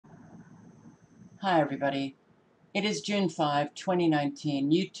Hi everybody. It is June 5, 2019.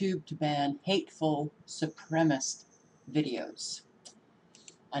 YouTube to ban hateful supremacist videos.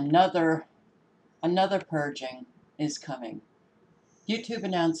 Another purging is coming. YouTube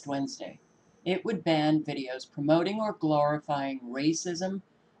announced Wednesday it would ban videos promoting or glorifying racism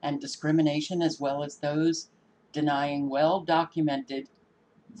and discrimination, as well as those denying well-documented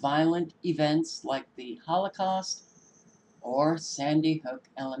violent events like the Holocaust or Sandy Hook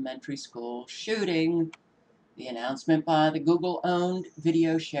Elementary School shooting. The announcement by the Google-owned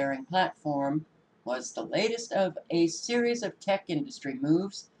video sharing platform was the latest of a series of tech industry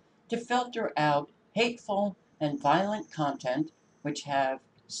moves to filter out hateful and violent content, which have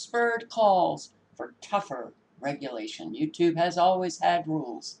spurred calls for tougher regulation. YouTube has always had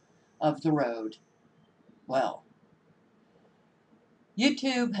rules of the road. Well,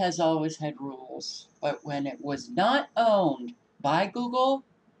 YouTube has always had rules, but when it was not owned by Google,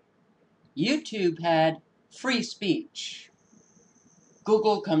 YouTube had free speech.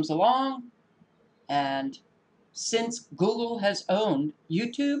 Google comes along, and since Google has owned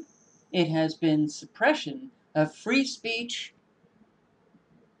YouTube, it has been suppression of free speech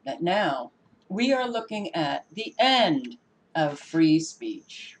that now we are looking at the end of free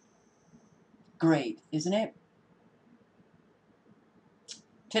speech. Great, isn't it?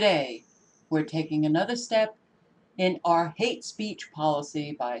 Today, we're taking another step in our hate speech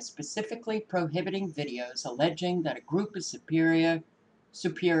policy by specifically prohibiting videos alleging that a group is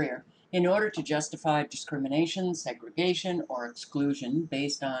superior in order to justify discrimination, segregation, or exclusion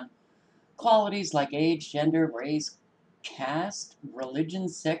based on qualities like age, gender, race, caste, religion,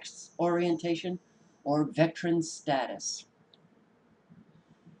 sex orientation, or veteran status.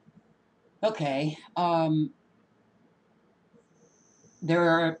 Okay, there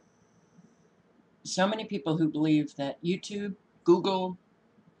are so many people who believe that YouTube, Google,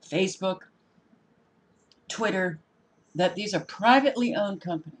 Facebook, Twitter, that these are privately owned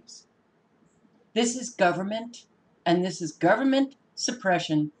companies. This is government, and this is government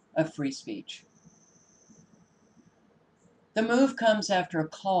suppression of free speech. The move comes after a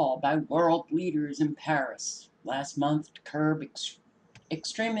call by world leaders in Paris last month to curb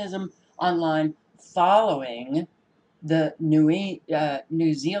extremism online following the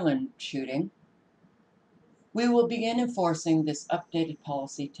New Zealand shooting. We will begin enforcing this updated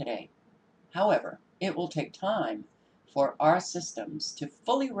policy today. However, it will take time for our systems to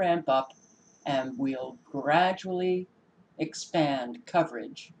fully ramp up, and we'll gradually expand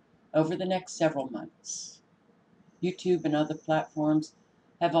coverage over the next several months. YouTube and other platforms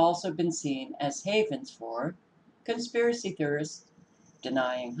have also been seen as havens for conspiracy theorists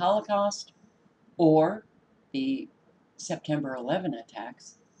denying Holocaust or the September 11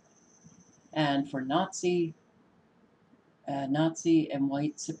 attacks, and for Nazi and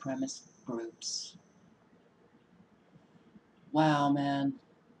white supremacist groups. Wow, man.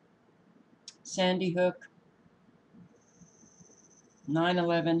 Sandy Hook,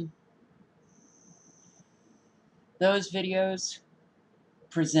 9/11, those videos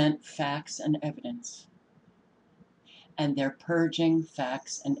present facts and evidence. And they're purging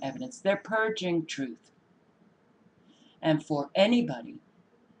facts and evidence. They're purging truth. And for anybody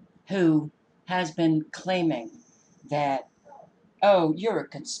who has been claiming that, oh, you're a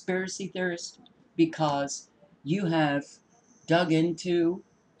conspiracy theorist because you have dug into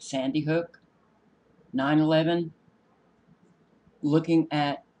Sandy Hook, 9/11, looking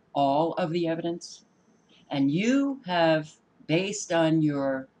at all of the evidence, and you have, based on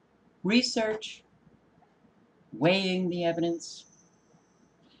your research, weighing the evidence,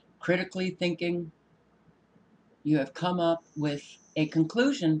 critically thinking, you have come up with a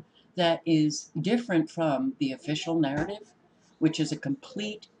conclusion that is different from the official narrative, which is a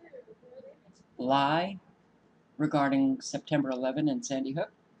complete lie regarding September 11 and Sandy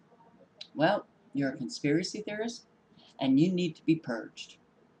Hook. Well, you're a conspiracy theorist, and you need to be purged.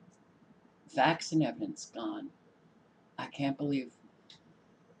 Facts and evidence gone. I cannot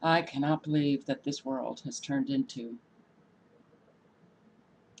believe that this world has turned into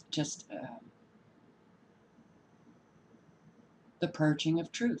just the purging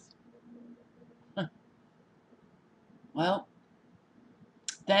of truth. Huh. Well,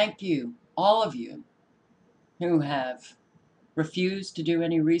 thank you, all of you, who have refused to do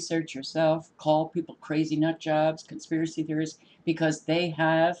any research yourself, call people crazy nut jobs, conspiracy theorists, because they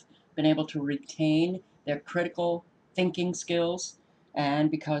have been able to retain their critical thinking skills,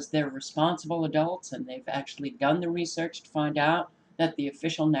 and because they're responsible adults and they've actually done the research to find out that the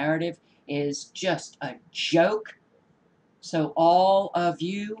official narrative is just a joke. So all of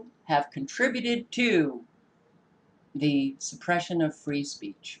you have contributed to the suppression of free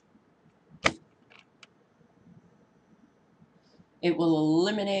speech. It will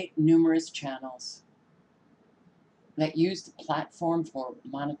eliminate numerous channels that use the platform for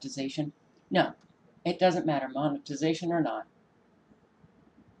monetization. No, it doesn't matter, monetization or not.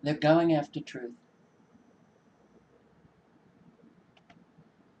 They're going after truth.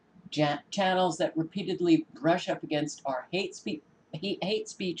 Channels that repeatedly brush up against our hate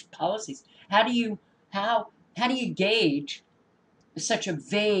speech policies. How do you gauge such a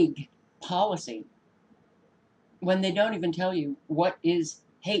vague policy when they don't even tell you what is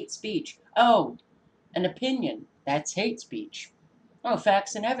hate speech? Oh, an opinion, that's hate speech. Oh,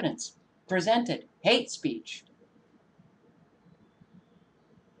 facts and evidence presented, hate speech.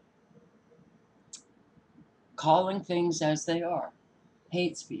 Calling things as they are,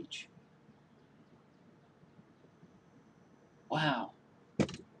 hate speech. Wow.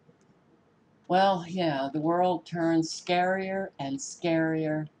 Well, yeah, the world turns scarier and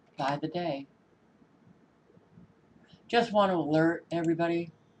scarier by the day. Just want to alert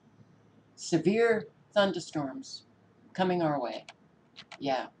everybody, severe thunderstorms coming our way.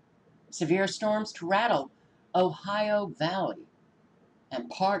 Yeah, severe storms to rattle Ohio Valley and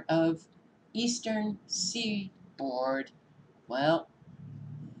part of eastern seaboard. Well,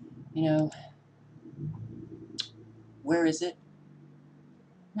 you know, where is it?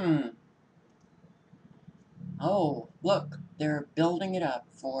 Oh, look, they're building it up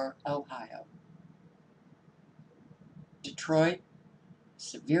for Ohio. Detroit,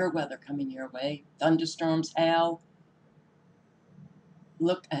 severe weather coming your way. Thunderstorms, hail.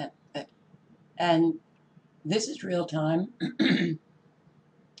 Look at it. And this is real time.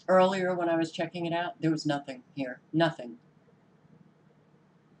 Earlier when I was checking it out, there was nothing here. Nothing.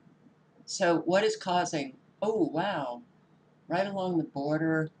 So what is causing, oh wow, right along the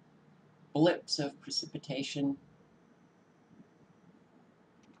border, blips of precipitation.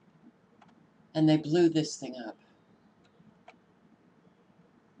 And they blew this thing up.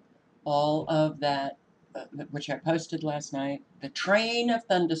 All of that, which I posted last night, the train of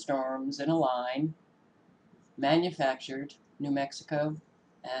thunderstorms in a line, manufactured New Mexico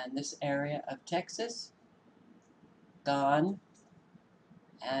and this area of Texas, gone,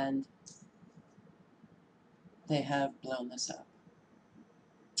 and they have blown this up.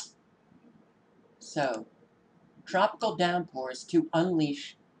 So, tropical downpours to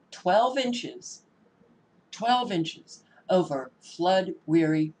unleash 12 inches over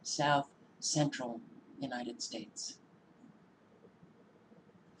flood-weary south central United States.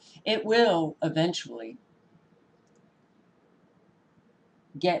 It will eventually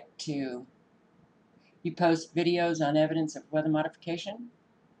get to, you post videos on evidence of weather modification,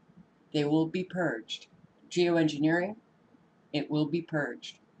 they will be purged. Geoengineering, it will be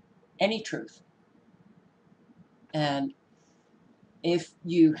purged. Any truth. And if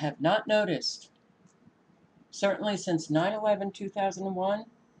you have not noticed, certainly since 9/11/2001,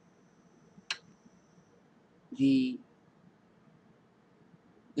 the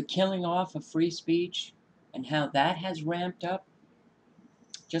killing off of free speech and how that has ramped up,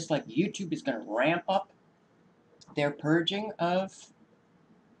 just like YouTube is going to ramp up their purging of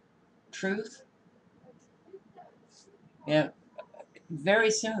truth. Yeah,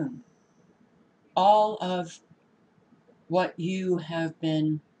 very soon, all of what you have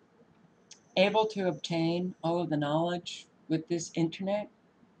been able to obtain, all of the knowledge with this internet,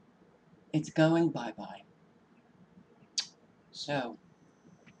 it's going bye-bye. So,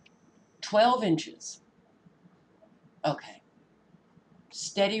 12 inches. Okay.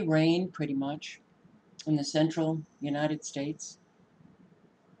 Steady rain, pretty much, in the central United States.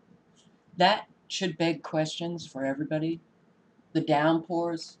 That should beg questions for everybody. The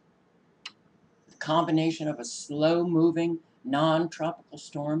downpours, the combination of a slow-moving, non-tropical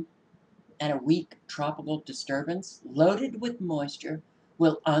storm and a weak tropical disturbance loaded with moisture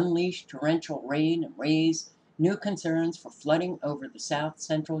will unleash torrential rain and raise new concerns for flooding over the south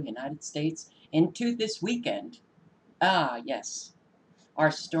central United States into this weekend. Ah, yes,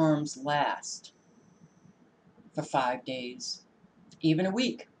 our storms last for 5 days, even a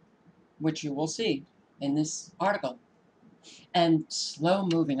week, which you will see in this article. And slow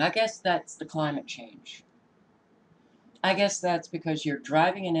moving, I guess that's the climate change. I guess that's because you're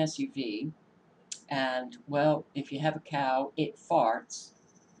driving an SUV and, well, if you have a cow, it farts.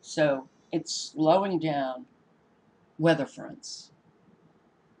 So it's slowing down weather fronts.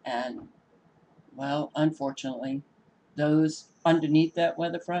 And, well, unfortunately, those underneath that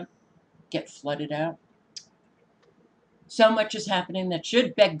weather front get flooded out. So much is happening that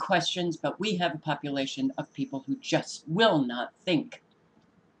should beg questions, but we have a population of people who just will not think,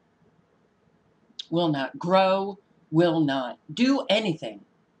 will not grow, will not do anything.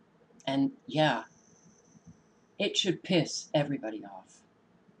 And yeah, It should piss everybody off.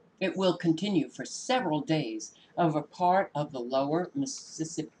 It will continue for several days over part of the lower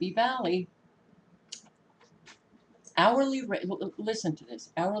Mississippi Valley. Listen to this,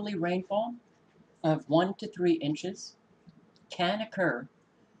 hourly rainfall of 1 to 3 inches can occur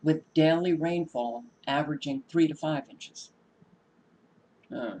with daily rainfall averaging 3 to 5 inches.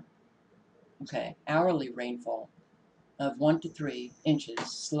 Okay, hourly rainfall of 1 to 3 inches,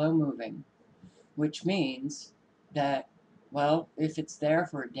 slow moving, which means that, well, if it's there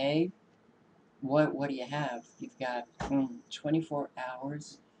for a day, what do you have? You've got 24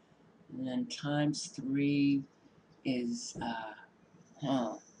 hours, and then times 3 is,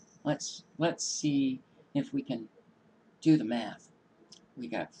 let's see if we can do the math. We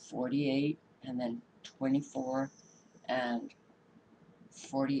got 48, and then 24, and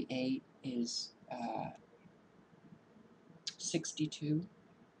 48 is 62.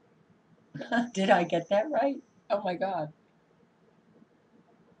 Did I get that right? Oh my God.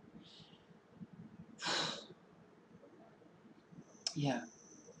 Yeah.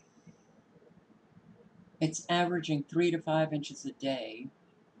 It's averaging 3 to 5 inches a day.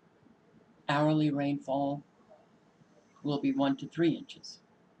 Hourly rainfall will be 1 to 3 inches.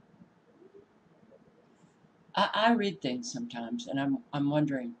 I read things sometimes, and I'm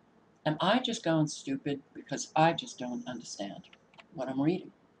wondering, am I just going stupid because I just don't understand what I'm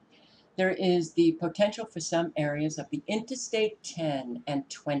reading? There is the potential for some areas of the Interstate 10 and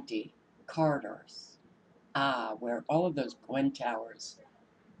 20 corridors, where all of those Gwen towers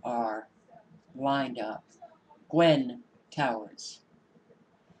are lined up. Gwen towers.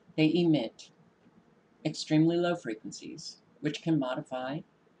 They emit extremely low frequencies, which can modify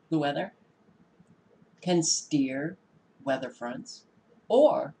the weather, can steer weather fronts,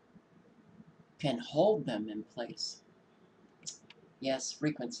 or can hold them in place. Yes,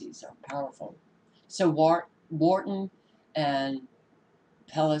 frequencies are powerful. So Wharton and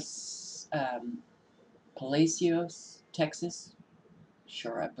Palacios, Texas,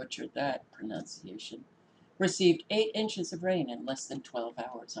 sure I butchered that pronunciation, received 8 inches of rain in less than 12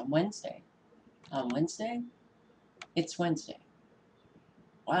 hours on Wednesday. On Wednesday? It's Wednesday.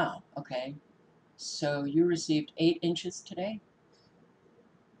 Wow, okay. So you received 8 inches today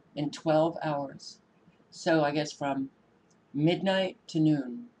in 12 hours. So I guess from midnight to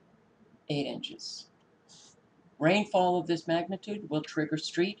noon, 8 inches. Rainfall of this magnitude will trigger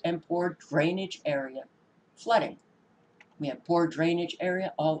street and poor drainage area flooding. We have poor drainage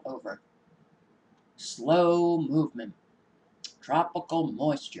area all over. Slow movement. Tropical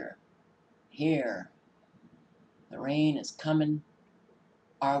moisture. Here. The rain is coming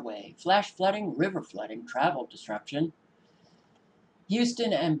our way. Flash flooding, river flooding, travel disruption.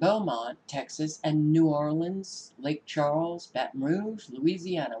 Houston and Beaumont, Texas, and New Orleans, Lake Charles, Baton Rouge,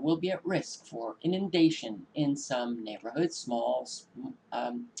 Louisiana will be at risk for inundation in some neighborhoods.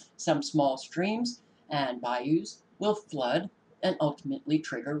 Some small streams and bayous will flood and ultimately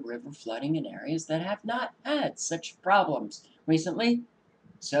trigger river flooding in areas that have not had such problems recently.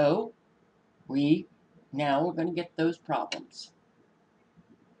 So we're going to get those problems.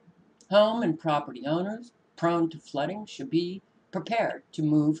 Home and property owners prone to flooding should be prepared to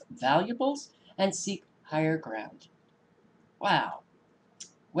move valuables and seek higher ground. Wow.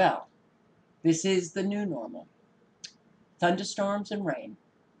 Well, this is the new normal. Thunderstorms and rain.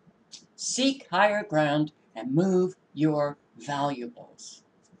 Seek higher ground and move your valuables.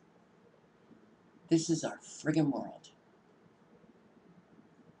 This is our friggin' world.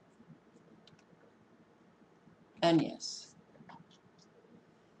 And yes,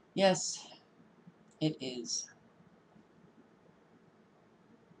 it is.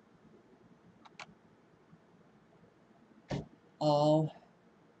 All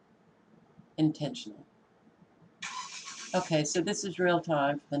intentional. Okay, so this is real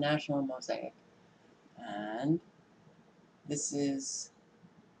time for the National Mosaic. And this is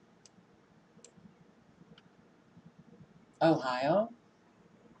Ohio.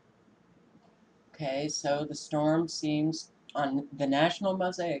 Okay, so the storm seems, on the National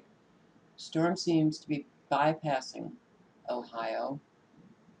Mosaic, storm seems to be bypassing Ohio.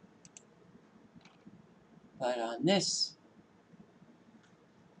 But on this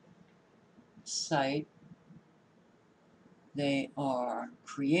site, they are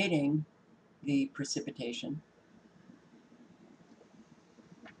creating the precipitation.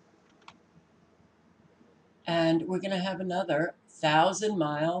 And we're going to have another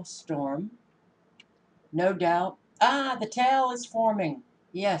 1,000-mile storm. No doubt. The tail is forming.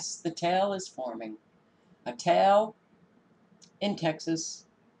 Yes, the tail is forming. A tail in Texas,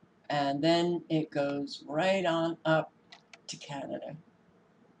 and then it goes right on up to Canada.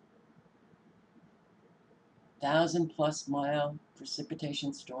 1,000+ mile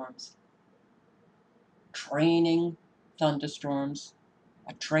precipitation storms, training thunderstorms,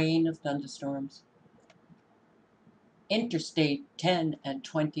 a train of thunderstorms, Interstate 10 and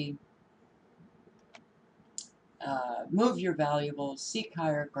 20, move your valuables, seek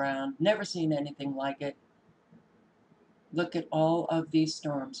higher ground, never seen anything like it. Look at all of these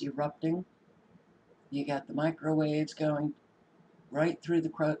storms erupting. You got the microwaves going right through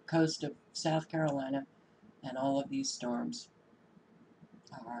the coast of South Carolina, and all of these storms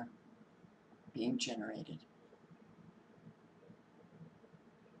are being generated.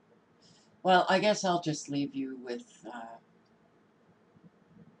 Well, I guess I'll just leave you with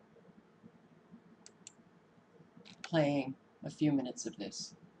playing a few minutes of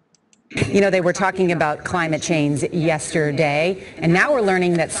this. You know, they were talking about climate change yesterday, and now we're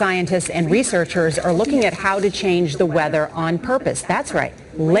learning that scientists and researchers are looking at how to change the weather on purpose. That's right.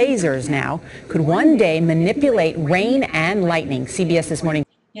 Lasers now could one day manipulate rain and lightning. CBS This Morning.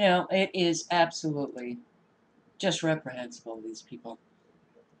 You know, it is absolutely just reprehensible, these people.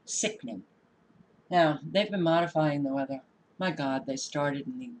 Sickening. Now, they've been modifying the weather. My God, they started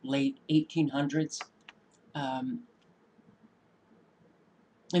in the late 1800s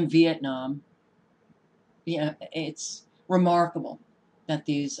in Vietnam. Yeah, it's remarkable that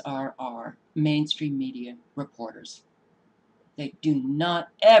these are our mainstream media reporters. They do not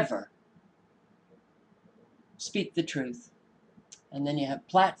ever speak the truth. And then you have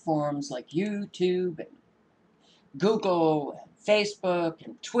platforms like YouTube and Google and Facebook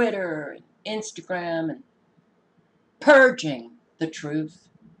and Twitter and Instagram and purging the truth,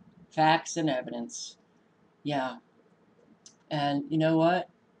 facts and evidence. Yeah. And you know what?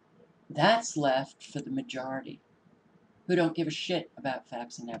 That's left for the majority who don't give a shit about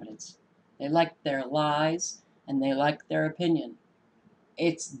facts and evidence. They like their lies and they like their opinion.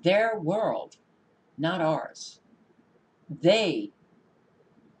 It's their world, not ours. They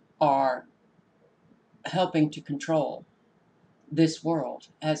are helping to control this world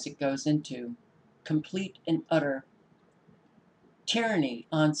as it goes into complete and utter tyranny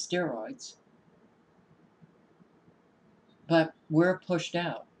on steroids. But we're pushed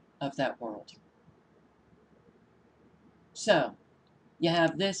out of that world. So, you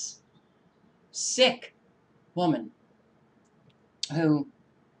have this sick woman who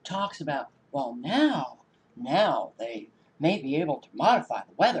talks about, well, now they may be able to modify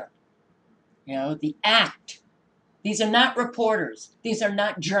the weather. You know, the act. These are not reporters. These are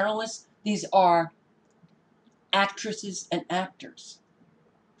not journalists. These are actresses and actors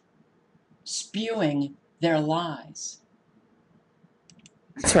spewing their lies.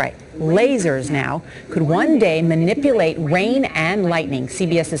 That's right. Lasers now could one day manipulate rain and lightning.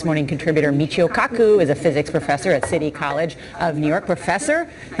 CBS This Morning contributor Nora Cuckoo is a physics professor at City College of New York.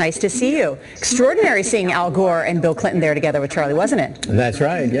 Professor, nice to see you. Extraordinary seeing Al Gore and Bill Clinton there together with Charlie, wasn't it? That's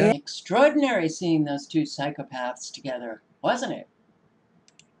right, yeah. Extraordinary seeing those two psychopaths together, wasn't it?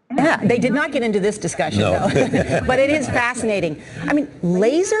 Yeah, they did not get into this discussion, though. But it is fascinating. I mean,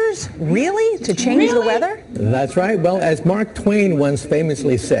 lasers, really? To change the weather? That's right. Well, as Mark Twain once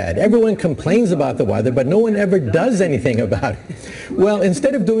famously said, everyone complains about the weather, but no one ever does anything about it. Well,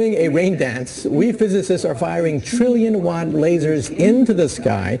 instead of doing a rain dance, we physicists are firing trillion-watt lasers into the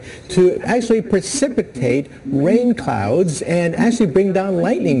sky to actually precipitate rain clouds and actually bring down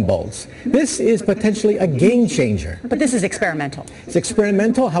lightning bolts. This is potentially a game changer. But this is experimental. It's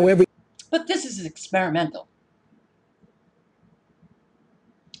experimental, however. But this is experimental.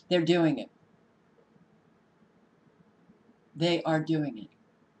 They're doing it. They are doing it.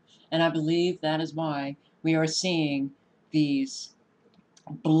 And I believe that is why we are seeing these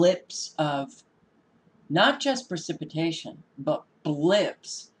blips of not just precipitation, but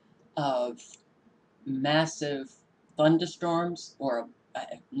blips of massive thunderstorms, or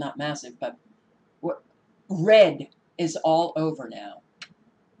not massive, but red is all over now.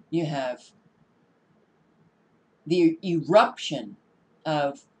 You have the eruption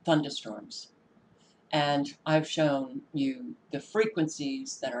of thunderstorms. And I've shown you the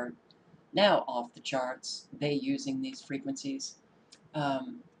frequencies that are now off the charts. They using these frequencies.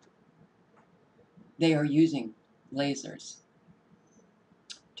 They are using lasers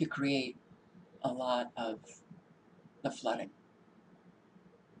to create a lot of the flooding.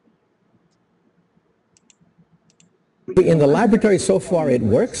 In the laboratory so far it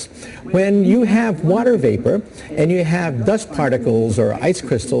works. When you have water vapor and you have dust particles or ice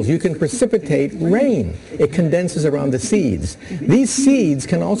crystals, you can precipitate rain. It condenses around the seeds. These seeds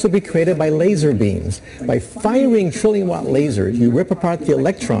can also be created by laser beams. By firing trillion-watt lasers, you rip apart the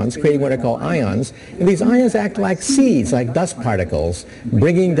electrons, creating what are called ions, and these ions act like seeds, like dust particles,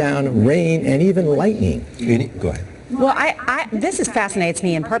 bringing down rain and even lightning. Go ahead. Well, this fascinates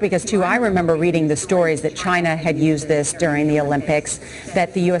me in part because, too, I remember reading the stories that China had used this during the Olympics,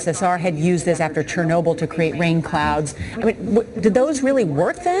 that the USSR had used this after Chernobyl to create rain clouds. I mean, did those really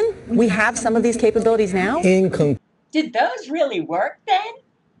work then? We have some of these capabilities now? Did those really work then?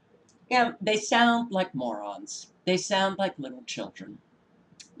 Yeah, they sound like morons. They sound like little children.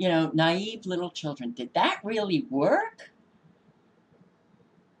 You know, naive little children. Did that really work?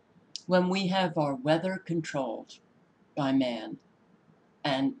 When we have our weather controlled by man,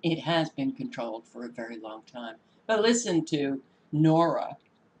 and it has been controlled for a very long time. But listen to Nora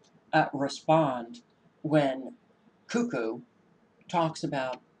respond when Cuckoo talks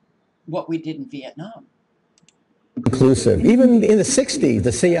about what we did in Vietnam. Inclusive. Even in the 60s,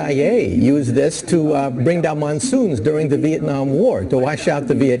 the CIA used this to bring down monsoons during the Vietnam War, to wash out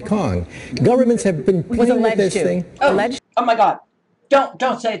the Viet Cong. Governments have been playing with this thing. Oh my God.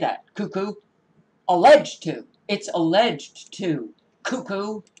 Don't say that, Cuckoo. Alleged to. It's alleged to.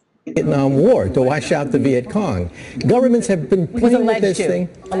 Cuckoo. Vietnam War, to wash out the Viet Cong. Governments have been playing with this thing.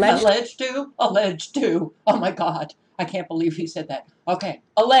 Alleged to. Alleged to. Oh my God. I can't believe he said that. Okay.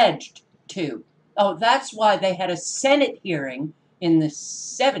 Alleged to. Oh, that's why they had a Senate hearing in the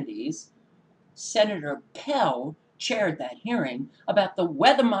 70s. Senator Pell chaired that hearing about the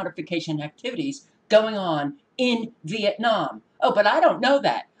weather modification activities going on in Vietnam. Oh, but I don't know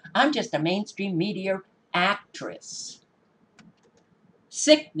that. I'm just a mainstream media actress.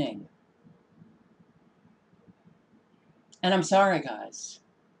 Sickening. And I'm sorry, guys.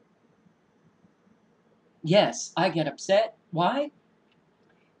 Yes, I get upset. Why?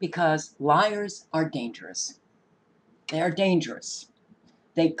 Because liars are dangerous. They are dangerous.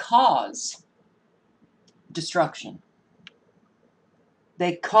 They cause destruction.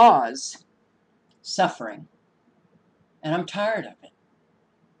 They cause suffering. And I'm tired of it.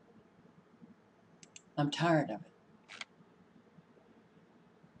 I'm tired of it.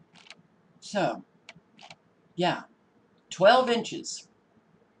 So, yeah, 12 inches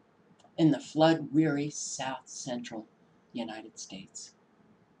in the flood-weary south central United States.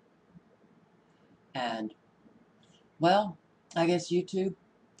 And, well, I guess YouTube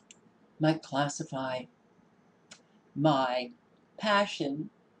might classify my passion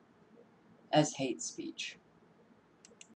as hate speech.